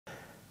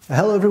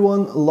Hello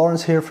everyone,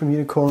 Lawrence here from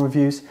Unicorn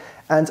Reviews,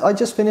 and I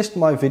just finished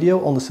my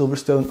video on the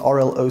Silverstone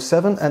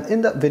RL07, and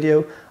in that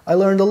video I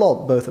learned a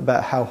lot, both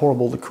about how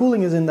horrible the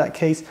cooling is in that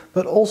case,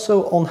 but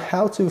also on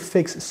how to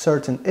fix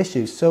certain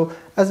issues. So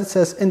as it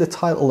says in the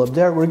title up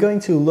there, we're going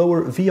to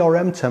lower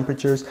VRM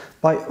temperatures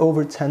by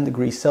over 10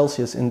 degrees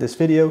Celsius in this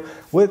video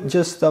with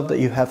just stuff that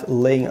you have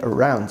laying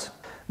around.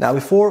 Now,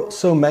 before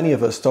so many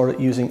of us started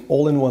using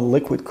all-in-one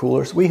liquid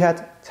coolers, we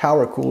had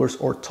tower coolers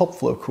or top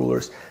flow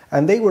coolers,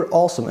 and they were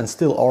awesome, and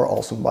still are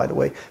awesome by the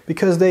way,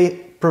 because they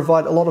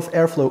provide a lot of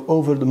airflow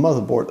over the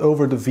motherboard,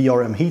 over the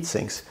VRM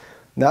heatsinks.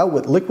 Now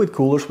with liquid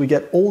coolers we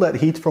get all that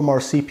heat from our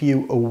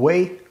CPU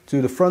away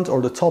to the front or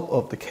the top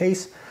of the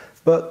case,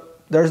 but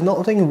there's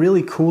nothing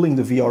really cooling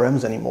the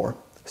VRMs anymore.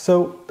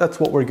 So that's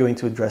what we're going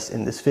to address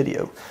in this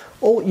video.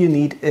 All you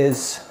need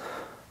is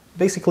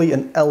basically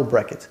an L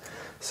bracket.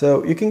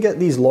 So you can get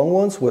these long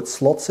ones with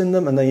slots in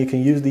them, and then you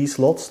can use these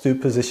slots to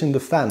position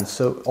the fans.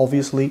 So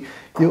obviously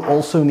you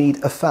also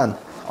need a fan.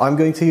 I'm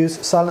going to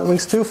use Silent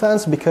Wings 2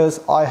 fans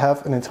because I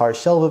have an entire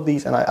shelf of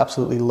these and I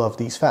absolutely love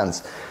these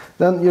fans.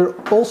 Then you're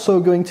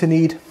also going to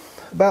need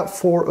about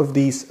 4 of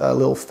these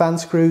little fan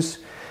screws,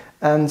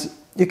 and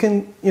you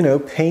can,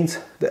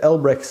 paint the L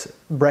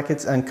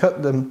brackets and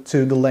cut them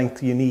to the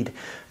length you need.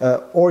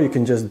 Or you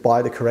can just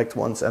buy the correct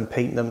ones and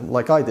paint them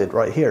like I did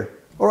right here.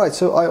 Alright,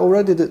 so I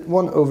already did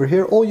one over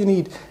here. All you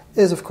need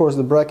is of course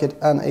the bracket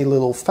and a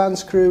little fan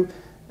screw,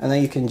 and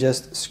then you can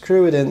just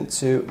screw it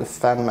into the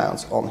fan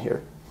mounts on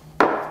here.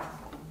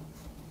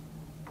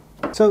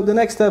 So the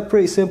next step,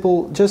 pretty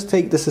simple, just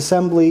take this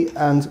assembly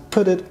and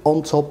put it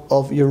on top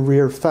of your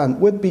rear fan.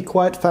 With Be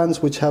Quiet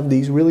fans, which have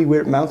these really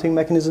weird mounting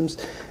mechanisms,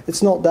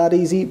 it's not that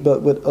easy,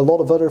 but with a lot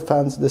of other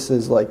fans this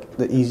is like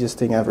the easiest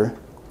thing ever.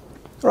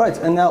 Alright,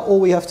 and now all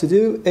we have to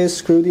do is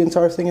screw the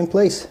entire thing in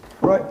place.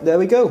 Right, there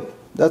we go.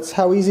 That's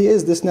how easy it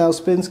is. This now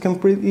spins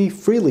completely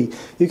freely.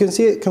 You can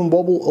see it can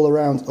wobble all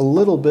around a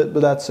little bit,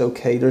 but that's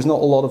okay. There's not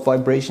a lot of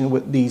vibration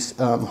with these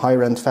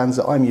higher end fans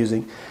that I'm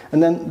using.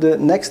 And then the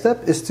next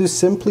step is to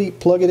simply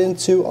plug it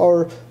into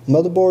our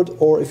motherboard,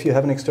 or if you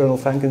have an external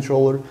fan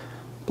controller,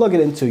 plug it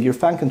into your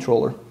fan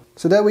controller.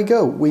 So there we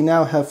go. We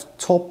now have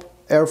top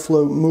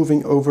airflow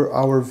moving over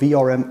our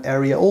VRM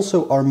area.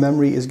 Also, our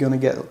memory is going to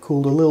get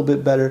cooled a little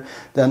bit better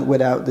than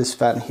without this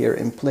fan here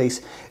in place.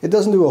 It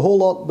doesn't do a whole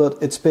lot,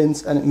 but it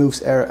spins and it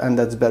moves air, and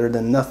that's better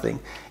than nothing.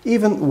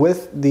 Even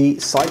with the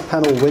side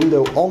panel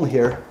window on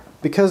here,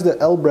 because the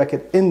L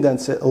bracket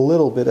indents it a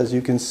little bit, as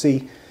you can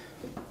see,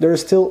 there is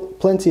still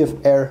plenty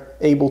of air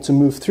able to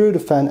move through the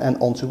fan and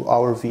onto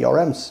our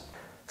VRMs.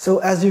 So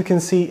as you can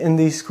see in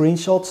these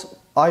screenshots,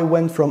 I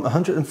went from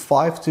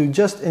 105 to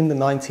just in the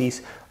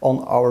 90s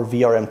on our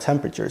VRM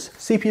temperatures.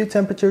 CPU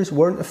temperatures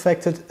weren't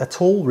affected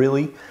at all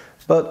really,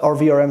 but our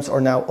VRMs are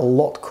now a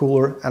lot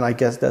cooler, and I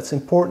guess that's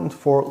important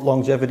for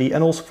longevity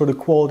and also for the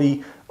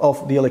quality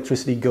of the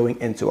electricity going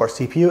into our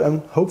CPU,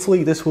 and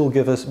hopefully this will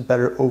give us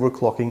better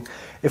overclocking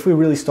if we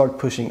really start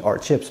pushing our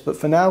chips. But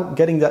for now,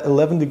 getting that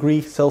 11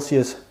 degrees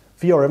Celsius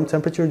VRM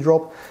temperature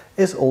drop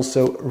is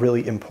also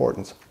really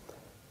important.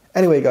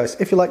 Anyway guys,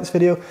 if you like this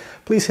video,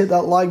 please hit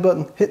that like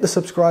button, hit the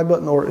subscribe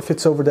button, or if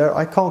it's over there,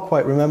 I can't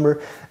quite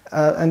remember,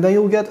 and then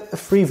you'll get a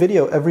free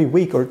video every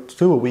week, or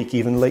 2 a week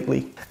even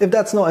lately. If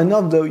that's not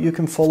enough though, you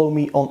can follow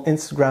me on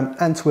Instagram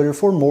and Twitter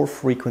for more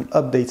frequent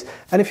updates.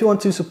 And if you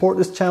want to support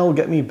this channel,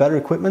 get me better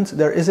equipment,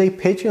 there is a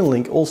Patreon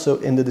link also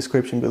in the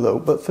description below.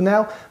 But for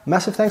now,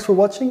 massive thanks for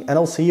watching, and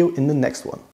I'll see you in the next one.